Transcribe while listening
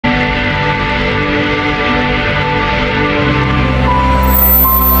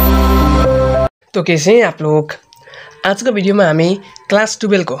तो कैसे हैं आप लोग। आज का वीडियो में हमें क्लास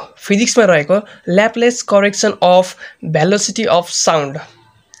 12 को फिजिक्स में रहेको Laplace correction of velocity of sound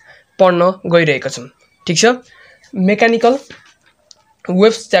पढ्न गइरहेका छौं। ठीक छ, मेकानिकल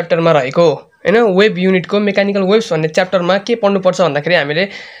वेव्स च्याप्टर में रहेको हैन, वेभ युनिट को मेकानिकल वेव्स भन्ने च्याप्टर में के पढ्नु पर्छ भन्दाखेरि हामीले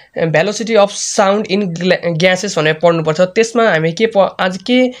velocity of sound in gases भनेर पढ्नु पर्छ। त्यसमा हामी आज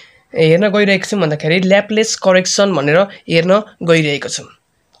के हेर्न गइरहेका छौं भन्दाखेरि लैप्लेस करेक्शन भनेर हेर्न गइरहेका छौं।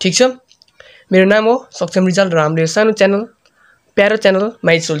 ठीक छ, मेरो नाम हो सक्षम रिजाल र हाम्रो सानो च्यानल प्यारो च्यानल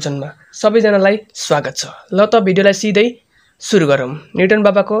माइ सोल्युसनमा सबैजनालाई स्वागत छ। ल त भिडियोलाई सिधै सुरु गरौं न्युटन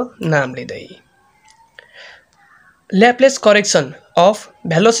बाबाको नाम लिँदै। Laplace correction of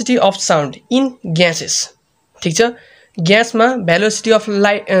velocity of sound in gases. ठीक छ, ग्यासमा भेलोसिटी अफ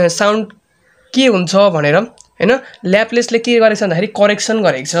साउंड के हुन्छ भनेर हैन ल्याप्लेसले के गरेको छ भन्दाखेरि करेक्सन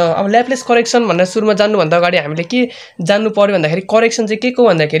गरेको छ। अब ल्याप्लेस करेक्सन भनेर सुरुमा जान्नु भन्दा अगाडि हामीले के जान्नु पर्यो भन्दाखेरि करेक्सन चाहिँ के को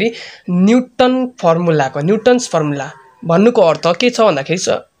भन्दाखेरि न्युटन्स फर्मुला भन्नुको अर्थ के छ भन्दाखेरि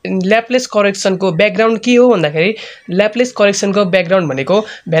ल्याप्लेस करेक्सनको ब्याकग्राउन्ड के हो भन्दाखेरि ल्याप्लेस करेक्सनको ब्याकग्राउन्ड भनेको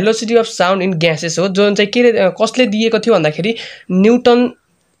velocity of sound in gases हो, जुन चाहिँ के कसले दिएको थियो भन्दाखेरि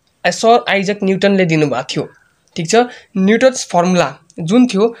सर आइजक न्युटनले दिनुभएको थियो। ठीक छ, न्युटन्स फर्मुला जुन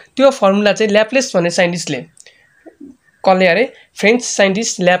थियो त्यो फर्मुला चाहिँ ल्याप्लेस भन्ने साइन्टिस्टले कसले अरे फ्रेन्च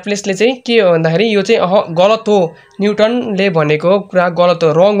साइन्टिस्ट ल्याप्लेसले चाहिँ के हो भन्दाखेरि यो चाहिँ गलत हो, न्युटनले भनेको कुरा गलत हो,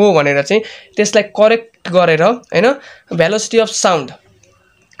 रङ हो भनेर चाहिँ त्यसलाई करेक्ट गरेर हैन भेलोसिटी अफ साउन्ड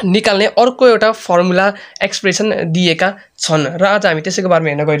निकाल्ने अर्को एउटा फर्मुला एक्सप्रेसन दिएका छन् र आज हामी त्यसैको बारेमा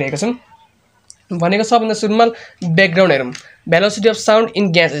हेर्न गइरहेका छौं। भनेको सबभन्दा सुरुमा ब्याकग्राउन्ड हेरौं। Velocity of sound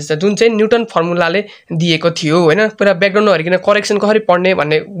in gases जुन चाहिँ न्युटन फर्मुलाले दिएको थियो हैन, पुरा ब्याकग्राउन्ड नहेरिकन करेक्सन कसरी पढ्ने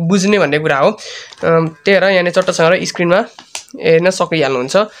भन्ने बुझ्ने भन्ने कुरा हो। त्यही भएर यहाँ चट्टसँग र स्क्रिनमा हेर्न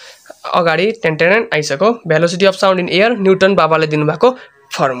सकिहाल्नुहुन्छ। अगाडि टेन आइसक्यो velocity of sound in air newton बाबाले दिनुभएको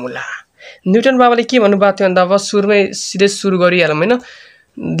फर्मुला। न्युटन बाबाले के भन्नुभएको थियो भन्दा अब सुरुमै सिधै सुरु गरिहालौँ हैन,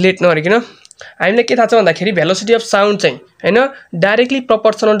 लेट नहरिकन। हामीले के थाहा छ भन्दाखेरि भेलोसिटी अफ साउन्ड चाहिँ हैन directly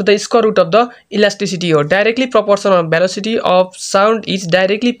proportional to the square root of the elasticity हो। Directly proportional velocity of sound is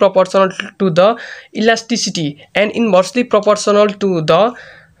directly proportional to the elasticity and inversely proportional to the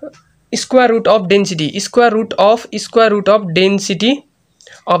square root of density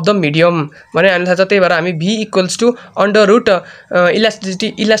of the medium भने हामीले थाहा छ। त्यही भएर हामी v equals to under root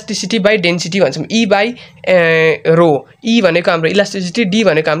elasticity by density भन्छौँ। e by rho, e भनेको हाम्रो इलास्टिसिटी, d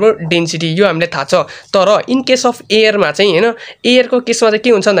भनेको हाम्रो डेन्सिटी, यो हामीले थाहा छ। तर इन केस अफ एयरमा चाहिँ हैन, एयरको केसमा चाहिँ के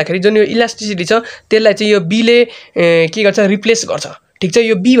हुन्छ भन्दाखेरि जुन यो इलास्टिसिटी छ त्यसलाई चाहिँ यो b ले के गर्छ रिप्लेस गर्छ। ठीक छ,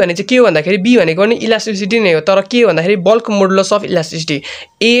 यो b भने चाहिँ के हो भन्दाखेरि b भनेको नि इलास्टिसिटी नै हो, तर के हो भन्दाखेरि bulk modulus of elasticity.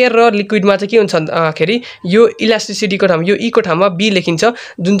 Air र लिक्विडमा चाहिँ के हुन्छ भन्दाखेरि यो इलास्टिसिटीको ठाउँमा यो e को ठाउँमा b लेखिन्छ,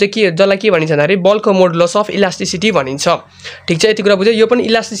 जुन चाहिँ के जसलाई के भनिन्छ भन्दाखेरि बल्क मोडुलस अफ इलास्टिसिटी भनिन्छ। ठीक छ, यति कुरा बुझ्यो। यो पनि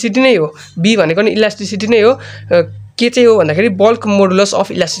इलास्टिसिटी नै हो, b भनेको नि इलास्टिसिटी नै हो, के चाहिँ हो भन्दाखेरि बल्क मोडुलस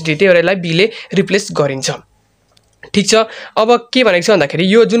अफ इलास्टिसिटी, त्यही भएर यसलाई b ले रिप्लेस गरिन्छ। ठीक छ, अब के भनेको छ भन्दाखेरि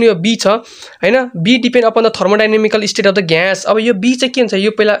यो जुन यो b छ हैन, b depend upon the थर्मोडाइनामिकल state of the gas. अब यो b चाहिँ के हुन्छ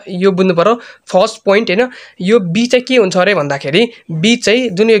यो पहिला यो बुझ्नु पर्यो फर्स्ट पोइन्ट हैन। यो b चाहिँ के हुन्छ अरे भन्दाखेरि b चाहिँ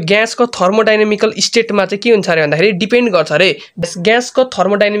जुन यो ग्यासको थर्मोडाइनामिकल स्टेटमा चाहिँ के हुन्छ अरे भन्दाखेरि डिपेन्ड गर्छ अरे। ग्यासको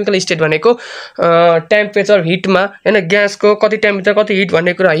थर्मोडाइनामिकल स्टेट भनेको टेम्परेचर हिटमा हैन, ग्यासको कति टेम्परेचर कति हिट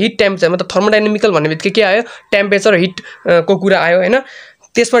भन्ने कुरा, हिट टेम्परेचर मतलब थर्मोडाइनामिकल भन्ने बित्तिकै के आयो टेम्परेचर हिट को कुरा आयो हैन,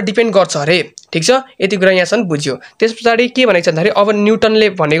 त्यसमा डिपेन्ड गर्छ अरे। ठीक छ, यति कुरा यहाँसम्म बुझ्यो। त्यसपछि के भनेको छ भन्दाखेरि अब न्युटनले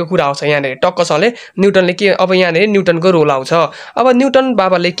भनेको कुरा आउँछ यहाँनिर टक्कसँगले। न्युटनले के अब यहाँनिर न्युटनको रोल आउँछ। अब न्युटन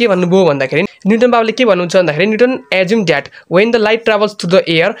बाबाले के भन्नुभयो भन्दाखेरि न्युटन बाबाले के भन्नुहुन्छ भन्दाखेरि newton assume that when the light travels through the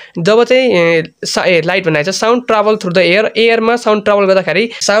air, जब चाहिँ लाइट भनेको छ sound travel through the air, एयरमा sound travel गर्दाखेरि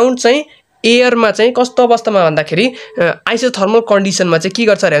साउन्ड चाहिँ एयरमा चाहिँ कस्तो अवस्थामा भन्दाखेरि आइसोथर्मल कन्डिसनमा चाहिँ के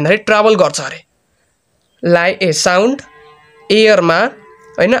गर्छ अरे भन्दाखेरि ट्राभल गर्छ अरे। साउन्ड एयरमा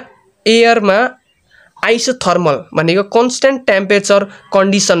हैन, एयरमा आइसोथर्मल भनेको कन्स्टेन्ट टेम्परेचर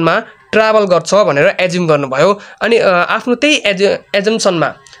कन्डिसनमा ट्राभल गर्छ भनेर एज्युम गर्नुभयो। अनि आफ्नो त्यही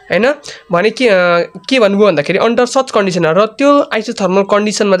एजम्सनमा हैन भने के भन्नुभयो भन्दाखेरि अन्डर सच कन्डिसन, र त्यो आइसोथर्मल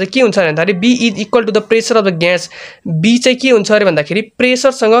कन्डिसनमा चाहिँ के हुन्छ भन्दाखेरि b is equal to the pressure of the gas. b चाहिँ के हुन्छ अरे भन्दाखेरि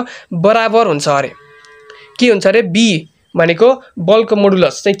प्रेसरसँग बराबर हुन्छ अरे। के हुन्छ अरे b भनेको बल्क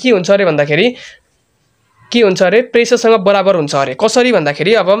मोडुलस चाहिँ के हुन्छ अरे भन्दाखेरि के हुन्छ अरे प्रेसरसँग बराबर हुन्छ अरे। कसरी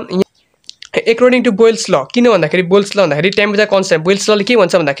भन्दाखेरि अब एकर्डिङ टु बोइल्स ल, किन भन्दाखेरि बोइल्स ल भन्दाखेरि टेम्परेचर कन्स्टेन्ट, बोइल्स लले के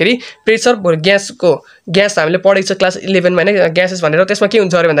भन्छ भन्दाखेरि प्रेसर ग्यास हामीले पढेको छ क्लास 11 मा हैन ग्यासेस भनेर, त्यसमा के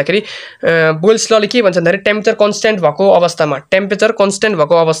हुन्छ अरे भन्दाखेरि बोइल्स लले के भन्छ भन्दाखेरि टेम्परेचर कन्स्टेन्ट भएको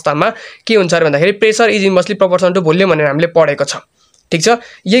अवस्थामा के हुन्छ अरे भन्दाखेरि pressure is inversely proportional to volume भनेर हामीले पढेको छ। ठीक छ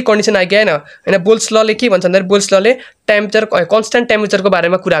यही कन्डिसन आइगयो हैन बोल्स लले के भन्छ भन्दा बोल्स लले टेम्परेचर कन्स्टेन्ट टेम्परेचरको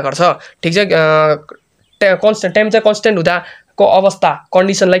बारेमा कुरा गर्छ ठीक छ कन्स्टेन्ट टेम्परेचर कन्स्टेन्ट हुँदा को अवस्था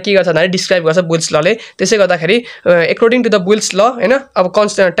कन्डिसनलाई के गर्छ भन्दा डिस्क्राइब गर्छ बोल्स लले त्यसै गर्दाखेरि अकॉर्डिङ टु द बोल्स ल हैन अब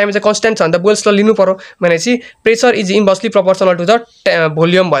कन्स्टेन्ट टेम्परेचर कन्स्टेन्ट छ भन्दा बोल्स ल लिनु पर्यो भनेपछि pressure is inversely proportional to the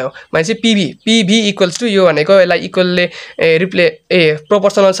volume भयो भनेपछि पीभी इक्वल्स टु यो भनेको यसलाई इक्वलले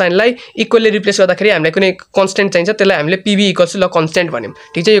प्रोपोर्सनल साइनलाई इक्वलले रिप्लेस गर्दाखेरि हामीलाई कुनै कन्स्टेन्ट चाहिन्छ त्यसलाई हामीले पीभी इक्वल्स टु ल कन्स्टेन्ट भन्यौं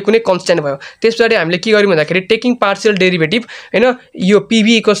ठीक छ यो कुनै कन्स्टेन्ट भयो त्यसपछि हामीले के गर्यौं भन्दाखेरि टेकिङ पार्शियल डेरिभेटिभ हैन यो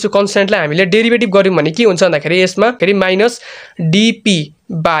पीभी इक्वल्स टु कन्स्टेन्टलाई हामीले डेरिभेटिभ गर्यौं भने के हुन्छ भन्दाखेरि यसमा फेरि माइनस डीपी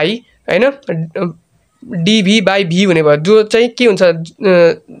बाइ हैन डीभी बाइ भी हुने भयो जो चाहिँ के हुन्छ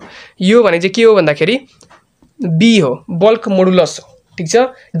यो भने चाहिँ के हो भन्दाखेरि बी हो बल्क मोडुलस हो ठीक छ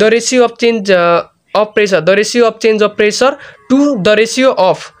the ratio of change of pressure the ratio of change of pressure to the ratio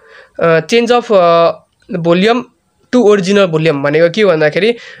of change of volume to original volume भनेको के भन्दाखेरि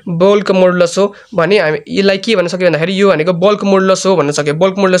बल्क मोडुलस हो भने हामी यसलाई के भन्न सक्यो भन्दाखेरि यो भनेको बल्क मोडुलस हो भन्न सक्यो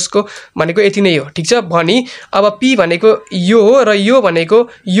बल्क मोडुलसको भनेको यति नै हो ठीक छ भनी अब पी भनेको यो हो र यो भनेको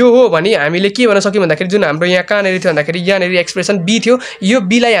यो हो भने हामीले के भन्न सक्यौं भन्दाखेरि जुन हाम्रो यहाँ कहाँनेरि थियो भन्दाखेरि यहाँनेरि एक्सप्रेसन बी थियो यो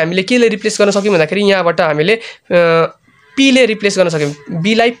बी लाई हामीले केले रिप्लेस गर्न सक्यौं भन्दाखेरि यहाँबाट हामीले पी ले रिप्लेस गर्न सक्यौं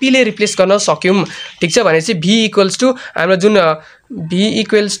बी लाई पी ले रिप्लेस गर्न सक्यौं ठीक छ भनेपछि v इक्वल्स टु हाम्रो जुन v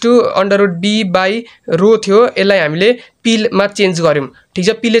equals to under root b by रो थियो यसलाई हामीले p मा चेन्ज गर्यौं ठीक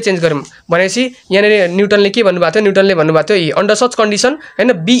छ p ले चेन्ज गर्यौं भनेपछि यहाँ न्यूटनले के भन्नु भएको थियो न्यूटनले भन्नु भएको थियो अंडर सच कन्डिसन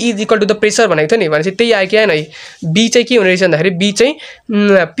हैन b is equal to the pressure भनेको थियो नि भनेपछि त्यही आयो के हैन b चाहिँ के हुने रहेछ भन्दाखेरि b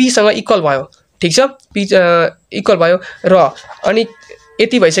चाहिँ p सँग इक्वल भयो ठीक छ p इक्वल भयो र अनि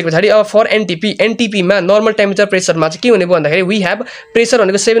यति भइसकेपछि अब फर एनटीपी मा नर्मल टेम्परेचर प्रेसरमा चाहिँ के हुने भयो भन्दाखेरि वी हैव प्रेसर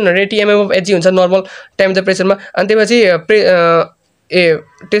भनेको 780 mm अफ एच हुन्छ नर्मल टेम्परेचर प्रेसरमा अनि त्यसपछि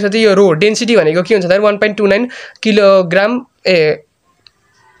त्यसपछि यो रो डेन्सिटी भनेको के हुन्छ भन्दाखेरि 1.29 किलोग्राम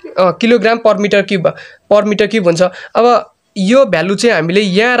किलोग्राम पर मिटर क्यूब हुन्छ अब यो भ्यालु चाहिँ हामीले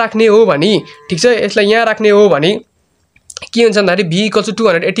यहाँ राख्ने हो भने ठीक छ यसलाई यहाँ राख्ने हो भने के हुन्छ भन्दाखेरि v equals to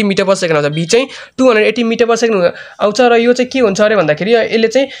 280 metre per second आउँछ v चाहिँ 280 मिटर पर सेकेन्ड आउँछ र यो चाहिँ के हुन्छ अरे भन्दाखेरि यसले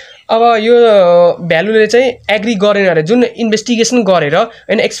चाहिँ अब यो भ्यालुले चाहिँ एग्री गरेन अरे जुन इन्भेस्टिगेसन गरेर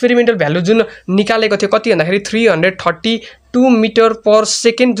हैन एक्सपेरिमेन्टल भ्यालु जुन निकालेको थियो कति भन्दाखेरि 332 मिटर पर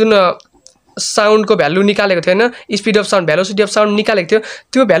सेकेन्ड जुन साउन्डको भ्यालु निकालेको थियो हैन speed of sound velocity of sound निकालेको थियो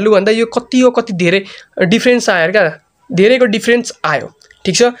त्यो भ्यालु भन्दा यो कति धेरै डिफरेन्स आयो क्या धेरैको डिफरेन्स आयो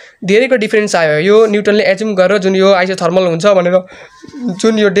ठीक छ धेरैको डिफरेन्स आयो यो न्यूटनले एज्युम गरेर जुन यो आइसोथर्मल हुन्छ भनेर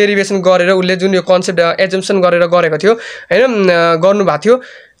जुन यो डेरिभेसन गरेर उले जुन यो कन्सेप्ट एज्युम्सन गरेर गरेको थियो हैन गर्नु भएको थियो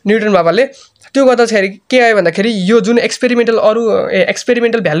न्यूटन बाबाले त्यो गर्दाखेरि के आयो भन्दाखेरि यो जुन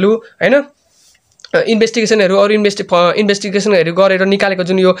एक्सपेरिमेन्टल भ्यालु हैन इन्भेस्टिगेसनहरु अरु इन्भेस्टिगेसनहरु गरेर निकालेको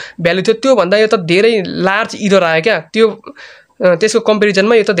जुन यो भ्यालु थियो त्यो भन्दा यो त धेरै लार्ज इरर आयो क्या त्यो त्यसको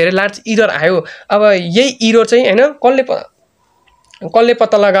कम्पेरिजनमा यो त धेरै लार्ज इरर आयो अब यही इरर चाहिँ हैन कसले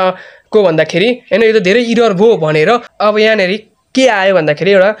पत्ता लगाएको भन्दाखेरि हैन यो त धेरै इरर भयो भनेर अब यहाँनेरि के आयो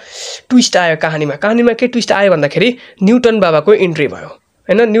भन्दाखेरि एउटा ट्विस्ट आयो कहानीमा के ट्विस्ट आयो भन्दाखेरि न्यूटन बाबाको इन्ट्री भयो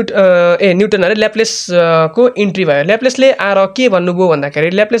हैन न्यूटन अरे ल्याप्लेस को इन्ट्री भयो ल्याप्लेसले आएर के भन्नुभयो भन्दाखेरि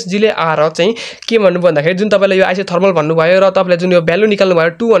ल्याप्लेस जीले आएर चाहिँ के भन्नुभयो भन्दाखेरि जुन तपाईले यो आइसोथर्मल भन्नुभयो र तपाईले जुन यो भ्यालु निकाल्नु भयो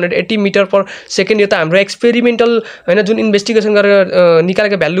 280 मिटर पर सेकेन्ड यो त हाम्रो एक्सपेरिमेन्टल हैन जुन इन्भेस्टिगेसन गरेर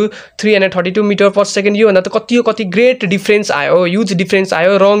निकालेको भ्यालु 332 मिटर पर सेकेन्ड यो भन्दा त कति ग्रेट डिफरेन्स आयो ह्युज डिफरेन्स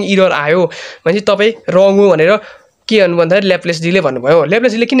आयो रङ इरर आयो भनेपछि तपाई रङ हो भनेर के भन्नु भन्दाखेरि ल्याप्लेस जीले भन्नुभयो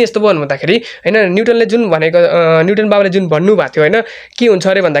ल्याप्लेस जीले किन यस्तो भन्नु भन्दाखेरि हैन न्यूटनले जुन भनेको न्यूटन बाबाले जुन भन्नु भएको थियो हैन के हुन्छ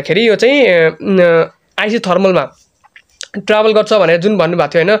अरे भन्दाखेरि यो चाहिँ आइसोथर्मलमा ट्राभल गर्छ भनेर जुन भन्नु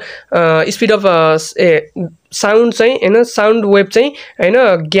भएको थियो हैन स्पिड अफ साउन्ड चाहिँ हैन साउन्ड वेभ चाहिँ हैन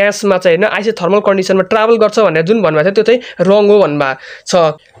ग्यासमा चाहिँ हैन आइसोथर्मल कन्डिसनमा ट्राभल गर्छ भनेर जुन भन्नु भएको थियो त्यो चाहिँ रङ हो भन्नुभएको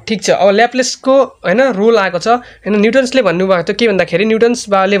छ ठीक छ अब ल्याप्लेसको हैन रोल आएको छ हैन न्यूटन्सले भन्नु भएको थियो के भन्दाखेरि न्यूटन्स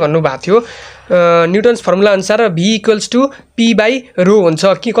बाबाले भन्नु भएको थियो न्यूटन्स फर्मुला अनुसार v equals to p by रो हुन्छ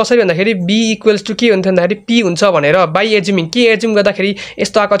कि कसरी भन्दाखेरि v इक्वल्स टु के हुन्छ भन्दाखेरि p हुन्छ भनेर बाइ एज्युमिङ के एज्युम गर्दाखेरि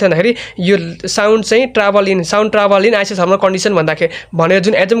यस्तो आएको थियो भन्दाखेरि यो साउन्ड चाहिँ sound travel in isothermal condition भन्दाखेरि भनेर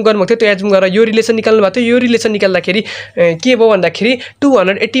जुन एज्युम गर्नुभएको थियो त्यो एज्युम गरेर यो रिलेसन निकाल्नु भएको थियो यो रिलेसन निकाल्दाखेरि के भयो भन्दाखेरि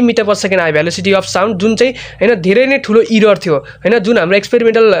 280 मिटर पर सेकेन्ड आयो भेलोसिटी अफ साउन्ड जुन चाहिँ हैन धेरै नै ठुलो इरर थियो हैन जुन हाम्रो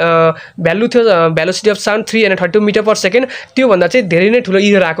एक्सपेरिमेन्टल भ्यालु थियो velocity of sound 332 metre per second त्यो भन्दा चाहिँ धेरै नै ठुलो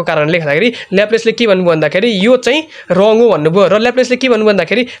इरर आएको कारणले गर्दाखेरि ल्याप्लेसले के भन्नु भन्दाखेरि यो चाहिँ रङ हो भन्नुभयो र ल्याप्लेसले के भन्नु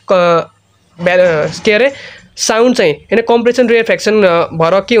भन्दाखेरि के अरे साउन्ड चाहिँ हैन कम्प्रेसन रेयरफ्याक्सन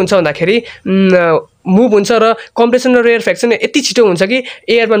भएर के हुन्छ भन्दाखेरि मुभ हुन्छ र कम्प्रेसन र रेयरफ्याक्सन यति छिटो हुन्छ कि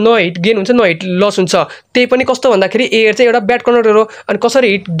एयरमा न हिट गेन हुन्छ न हिट लस हुन्छ। त्यही पनि कस्तो भन्दाखेरि एयर चाहिँ एउटा ब्याड कन्डक्टर हो अनि कसरी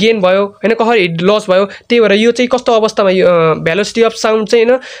हिट गेन भयो हैन कसरी हिट लस भयो त्यही भएर यो चाहिँ कस्तो अवस्थामा भेलोसिटी अफ साउन्ड चाहिँ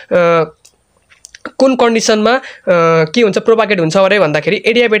हैन कुन कन्डिसनमा के हुन्छ प्रोपागेट हुन्छ अरे भन्दाखेरि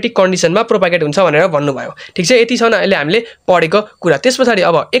एडियाबेटिक कन्डिसनमा प्रोपागेट हुन्छ भनेर भन्नुभयो। ठीक छ, यति छ अहिले हामीले पढेको कुरा। त्यसपछि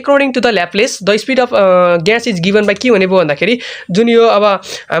अब according to the ल्याप्लेस the speed of gas is given by के हुने भयो भन्दाखेरि जुन यो अब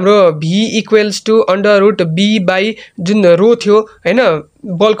हाम्रो v equals to under root b by जुन रो थियो हैन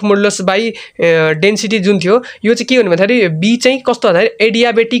बल्क मोडुलस बाई डेन्सिटी जुन थियो यो चाहिँ के हुने भन्दाखेरि b चाहिँ कस्तो भन्दाखेरि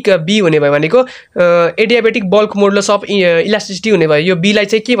एडियाबेटिक b हुने भयो भनेको adiabatic bulk modulus of elasticity हुने भयो। यो b लाई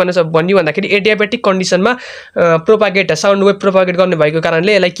चाहिँ के भन्यो भन्दाखेरि adiabatic कन्डिसनमा propagate sound wave propagate गर्ने भएको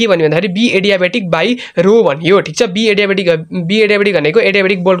कारणले यसलाई के भन्यो भन्दाखेरि b एडियाबेटिक बाई रो भनियो। ठीक छ, b एडियाबेटिक भनेको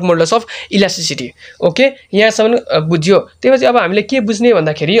adiabatic bulk modulus of elasticity. Okay, यहाँसम्म बुझ्यो। त्यसपछि अब हामीले के बुझ्ने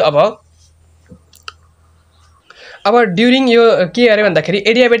भन्दाखेरि अब ड्युरिङ यो के अरे भन्दाखेरि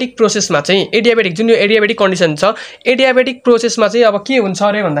एडियाबेटिक प्रोसेसमा चाहिँ एडियाबेटिक जुन यो एडियाबेटिक कन्डिसन छ एडियाबेटिक प्रोसेसमा चाहिँ अब के हुन्छ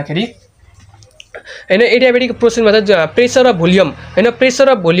अरे भन्दाखेरि हैन एडियाबेटिक प्रोसेसमा चाहिँ प्रेसर र भोल्युम हैन प्रेसर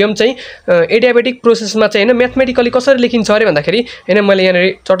र भोल्युम चाहिँ एडियाबेटिक प्रोसेसमा चाहिँ हैन म्याथमेटिकली कसरी लेखिन्छ अरे भन्दाखेरि हैन मैले यहाँ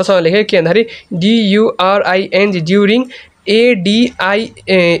चटोसँग लेखेँ के भन्दाखेरि DURING during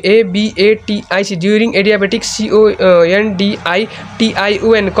ADIABATIC during adiabatic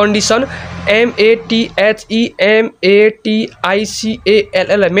CONDITION condition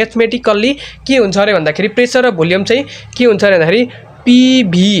MATHEMATICALL mathematically के हुन्छ अरे भन्दाखेरि प्रेसर र भोल्युम चाहिँ के हुन्छ अरे भन्दाखेरि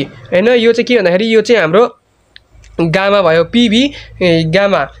PV हैन यो चाहिँ के भन्दाखेरि यो चाहिँ हाम्रो गामा भयो PV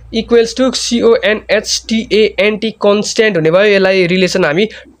gamma equals to CONSTANT constant हुने भयो। यसलाई रिलेसन हामी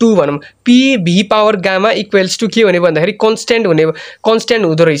 2 भनौँ। PV power gamma equals to के हुने भन्दाखेरि कन्स्ट्यान्ट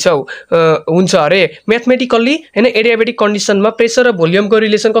हुँदो रहेछ हुन्छ अरे म्याथमेटिकल्ली हैन एडियाबेटिक कन्डिसनमा प्रेसर र भोल्युमको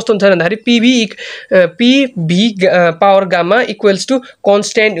रिलेसन कस्तो हुन्छ भन्दाखेरि PV power gamma equals to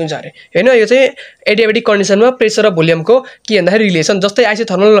constant हुन्छ अरे हैन। यो चाहिँ एडियाबेटिक कन्डिसनमा प्रेसर र भोल्युमको के भन्दाखेरि रिलेसन। जस्तै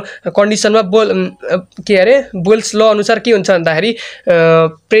आइसोथर्मल कन्डिसनमा के अरे बोल्स ल अनुसार के हुन्छ भन्दाखेरि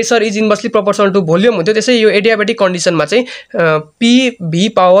pressure is inversely proportional to volume हुन्थ्यो। त्यसै यो एडियाबेटिक कन्डिसनमा चाहिँ PV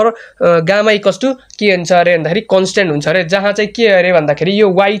power gamma equals to के हुन्छ अरे भन्दाखेरि कन्स्ट्यान्ट हुन्छ अरे। जहाँ चाहिँ के अरे भन्दाखेरि यो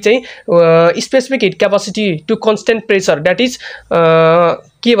y चाहिँ specific heat capacity to constant pressure that is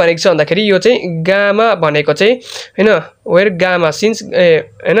के भनेको छ भन्दाखेरि यो चाहिँ गामा भनेको चाहिँ हैन वेयर गामा सिन्स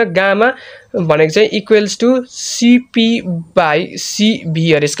हैन गामा भनेको चाहिँ इक्वल्स टु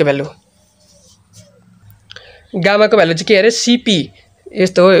CP/CV अरे यसको भ्यालु गामाको भ्यालु चाहिँ के अरे CP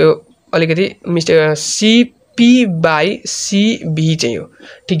यस्तो हो यो अलिकति मिस्टेक CP/CV चाहिँ हो।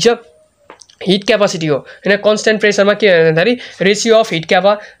 ठीक छ, हिट क्यापासिटी हो हैन कन्स्ट्यान्ट प्रेसरमा के भन्दाखेरि ratio of heat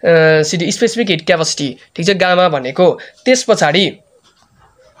capacity specific heat capacity. ठीक छ, गामा भनेको। त्यसपछि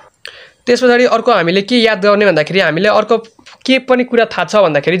अर्को हामीले के याद गर्ने भन्दाखेरि हामीले अर्को के पनि कुरा थाहा छ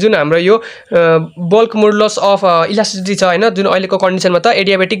भन्दाखेरि जुन हाम्रो यो बल्क मोडुलस अफ इलास्टिसिटी छ हैन जुन अहिलेको कन्डिसनमा त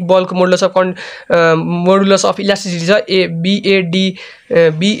adiabatic bulk modulus of elasticity छ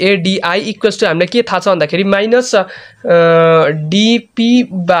BADI इक्वल्स टु हामीले के थाहा छ भन्दाखेरि माइनस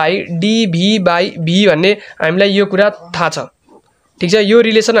dP/dV/V भन्ने हामीलाई यो कुरा थाहा छ। ठीक छ, यो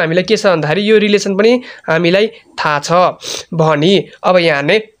रिलेसन हामीलाई के छ भन्दाखेरि यो रिलेसन पनि हामीलाई थाहा छ भनी अब यहाँ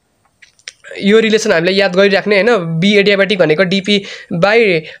नै यो रिलेसन हामीले याद गरिराख्ने हैन B एडियाबेटिक भनेको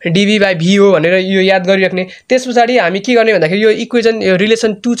dP/dV/V हो भनेर यो याद गरिराख्ने। त्यसपछि हामी के गर्ने भन्दाखेरि यो इक्वेसन यो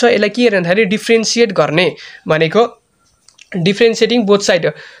रिलेसन 2 छ यसलाई के गर्ने भन्दाखेरि डिफरेन्शिएट गर्ने भनेको डिफरेन्शिएटिङ both side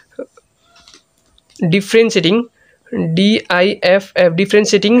डिफरेन्शिएटिङ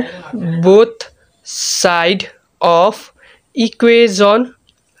डिफरेन्शिएटिङ both side of equation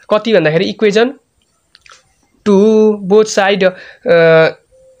कति भन्दाखेरि इक्वेसन 2 बोथ साइड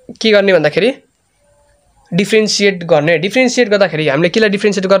के गर्ने भन्दाखेरि डिफरेन्शिएट गर्ने। डिफरेन्शिएट गर्दाखेरि हामीले केलाई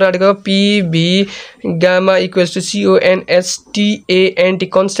डिफरेन्शिएट गर्न आँटेको PV gamma equals to CONSTANT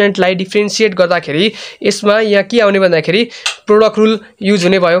कन्स्ट्यान्टलाई differentiate गर्दाखेरि यसमा यहाँ के आउने भन्दाखेरि प्रोडक्ट रुल युज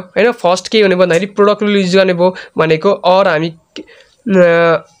हुने भयो हैन। फर्स्ट के हुने भन्दाखेरि प्रोडक्ट रुल युज गर्ने भयो भनेको और हामी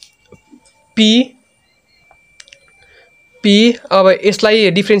P अब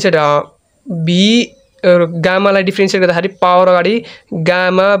यसलाई डिफरेन्शिएट गामालाई डिफरेन्शिएट गर्दाखेरि पावर अगाडि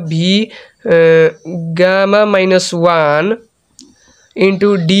gamma V gamma -1 into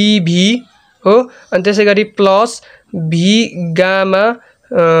DV हो अनि त्यसै गरी प्लस V गामा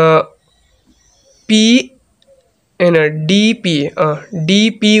P हैन DP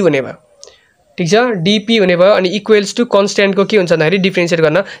हुने भयो। ठीक छ, DP हुने भयो अनि इक्वल्स टु कन्स्ट्यान्टको के हुन्छ भन्दाखेरि डिफरेन्शिएट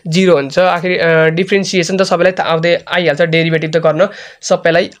गर्न 0 हुन्छ। आखिर डिफरेन्शिएसन त सबैलाई आउँदै आइहाल्छ डेरिभेटिभ त गर्न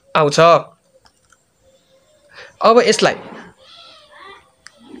सबैलाई आउँछ। अब यसलाई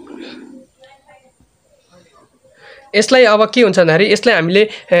अब के हुन्छ भन्दाखेरि यसलाई हामीले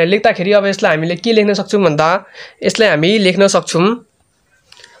लेख्दाखेरि अब यसलाई हामीले के लेख्न सक्छौं भन्दा यसलाई हामी लेख्न सक्छौं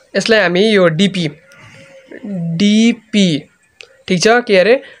यसलाई हामी यो dp ठीक छ के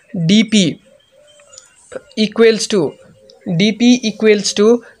अरे dp इक्वल्स टु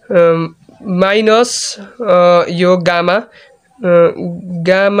माइनस यो गामा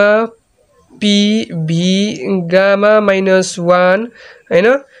p v गामा -1 हैन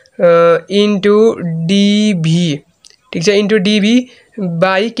इन्टु dv ठीक छ इन्टु dv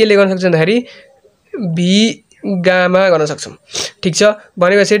बाइ के ले गर्न सक्छ भन्दाखेरि v गामा गर्न सक्छौं ठीक छ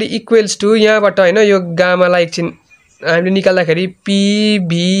भनेपछि इक्वल्स टु यहाँबाट हैन यो गामालाई एकछिन हामीले निकाल्दाखेरि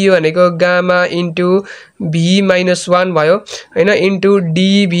pv भनेको गामा इन्टु v -1 भयो हैन into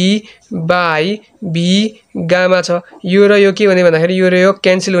dv by v gamma छ यो र यो के हुने भन्दाखेरि यो र यो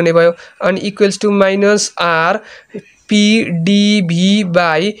क्यान्सल हुने भयो अनि equals to -r p dv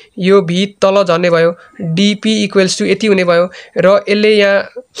by यो v तल झर्ने भयो dp इक्वल्स टु यति हुने भयो र यसले यहाँ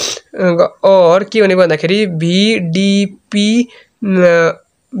और के हुने भन्दाखेरि v dp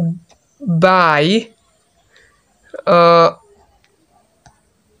बाइ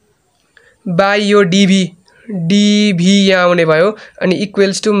यो dv यहाँ आउने भयो अनि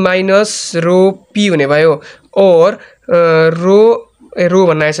equals to minus rho p हुने भयो और रो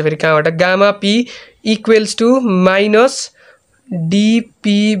भन्न आएछ फेरि कहाँबाट gamma p equals to minus dp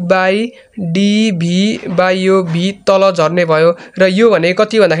by dv by यो v तल झर्ने भयो र यो भनेको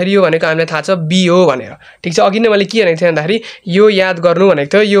कति भन्दाखेरि यो भनेको हामीलाई थाहा छ b हो भनेर ठीक छ अघि नै मैले के भनेको थिएँ भन्दाखेरि यो याद गर्नु भनेको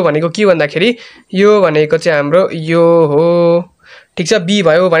थियो यो भनेको के भन्दाखेरि यो भनेको चाहिँ हाम्रो यो हो ठीक छ b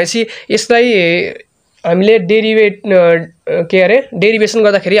भयो भनेपछि यसलाई हामीले डेरिभेसन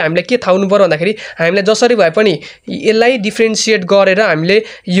गर्दाखेरि हामीले के थाहा हुनु पर्यो भन्दाखेरि हामीले जसरी भए पनि यसलाई डिफरेन्शिएट गरेर हामीले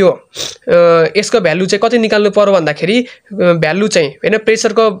यो यसको भ्यालु चाहिँ कति निकाल्नु पर्यो भन्दाखेरि भ्यालु चाहिँ हैन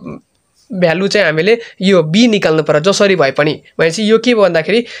प्रेसरको भ्यालु चाहिँ हामीले यो b निकाल्नु पर्यो जसरी भए पनि भनेपछि यो के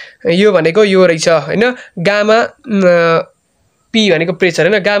भन्दाखेरि यो भनेको यो रहेछ हैन गामा p भनेको प्रेसर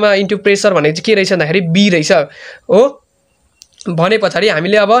हैन गामा इन्टु प्रेसर भनेको चाहिँ के रहेछ भन्दाखेरि b रहेछ हो भने पछाडी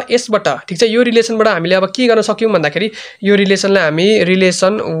हामीले अब यसबाट ठीक छ यो रिलेसनबाट हामीले अब के गर्न सक्यौं भन्दाखेरि यो रिलेसनलाई हामी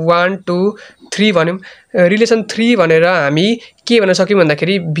रिलेसन 1 2 3 भन्यौं रिलेसन 3 भनेर हामी के भन्न सक्यौं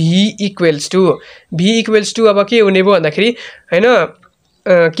भन्दाखेरि v इक्वल्स टु अब के हुने भयो भन्दाखेरि हैन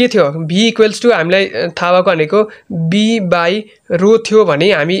के थियो v इक्वल्स टु हामीलाई थाहा भएको भनेको b बाइ रो थियो भने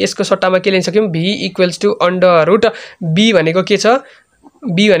हामी यसको सट्टामा के लिन सक्यौं v equals to under root b भनेको के छ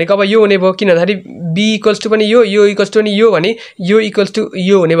b भनेको अब यो हुने भयो किन भन्दाखेरि b इक्वल्स टु पनि यो इक्वल्स टु पनि यो भने यो इक्वल्स टु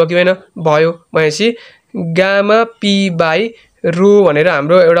यो हुने भयो कि हैन भयो भनेपछि गामा p बाइ रो भनेर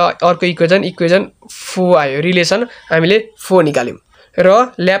हाम्रो एउटा अर्को इक्वेसन 4 आयो रिलेसन हामीले 4 निकाल्यौं र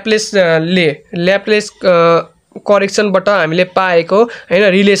ल्याप्लेस करेक्सनबाट हामीले पाएको हैन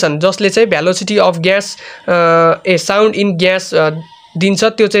रिलेसन जसले चाहिँ velocity of gas sound in gas दिन्छ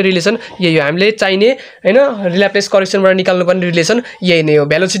त्यो चाहिँ रिलेसन यही हो हामीले चाहिने हैन ल्याप्लेस करेक्सनबाट निकाल्नु पर्ने रिलेसन यही नै हो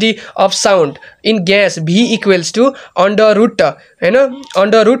velocity of sound in gas v equals to under root हैन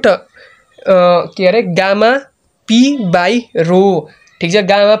अन्डर रुट के अरे गामा p बाइ रो ठीक छ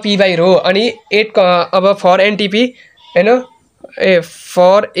गामा p बाइ रो अनि 8 अब फर ntp हैन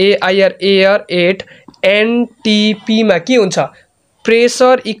फर air 8 ntp मा के हुन्छ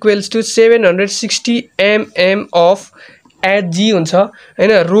pressure equals to 760 mm of at g हुन्छ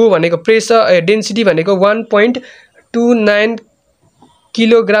हैन रो भनेको प्रेसर डेन्सिटी भनेको 1.29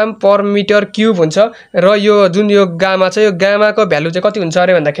 किलोग्राम पर मिटर क्यूब हुन्छ र यो जुन यो गामा छ यो गामाको भ्यालु चाहिँ कति हुन्छ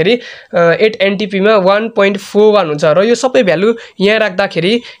अरे भन्दाखेरि 8 ntp मा 1.41 हुन्छ र यो सबै भ्यालु यहाँ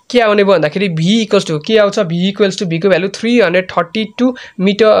राख्दाखेरि के आउने भयो भन्दाखेरि v इक्वल्स टु के आउँछ v इक्वल्स टु v को भ्यालु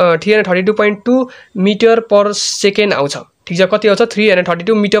 332.2 मिटर पर सेकेन्ड आउँछ ठीक छ कति आउँछ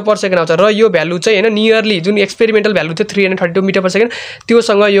 332 मिटर पर सेकेन्ड आउँछ र यो भ्यालु चाहिँ हैन नियरली जुन एक्सपेरिमेन्टल भ्यालु थियो 332 मिटर पर सेकेन्ड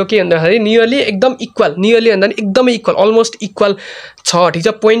त्योसँग यो के भन्दाखेरि नियरली एकदम इक्वल नियरली भन्दा नि एकदमै इक्वल अलमोस्ट इक्वल छ ठीक छ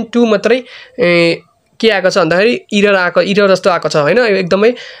 0.2 मात्रै के आएको छ भन्दाखेरि इरर जस्तो आएको छ हैन यो एकदमै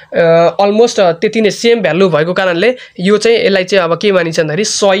अलमोस्ट त्यति नै सेम भ्यालु भएको कारणले यो चाहिँ यसलाई चाहिँ अब के मानिन्छ भन्दाखेरि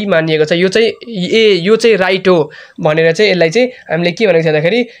सही मानिएको छ यो चाहिँ राइट हो भनेर चाहिँ यसलाई चाहिँ हामीले के भनेको छ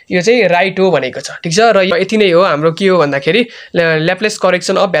भन्दाखेरि यो चाहिँ राइट हो भनेको छ ठीक छ र यति नै हो हाम्रो के हो भन्दाखेरि ल्याप्लेस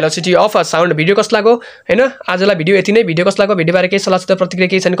correction of velocity of sound video कस्तो लाग्यो हैन आजलाई भिडियो यति नै भिडियो कस्तो लाग्यो भिडियो बारे केही सल्लाह सुझाव प्रतिक्रिया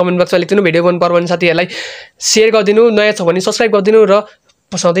केही छैन कमेन्ट बक्समा लेखिदिनु भिडियो मन पर्यो भने साथीहरुलाई शेयर गरिदिनु नयाँ छ भने सब्स्क्राइब गरिदिनु र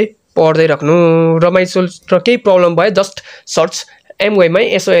सधैँ पढ्दै राख्नु रमाइलो र केही प्रब्लम भयो just search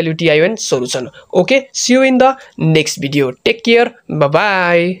MYMY SOLUTION solution. Okay, see you in the next video. Take care. Bye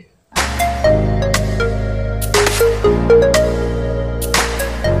bye.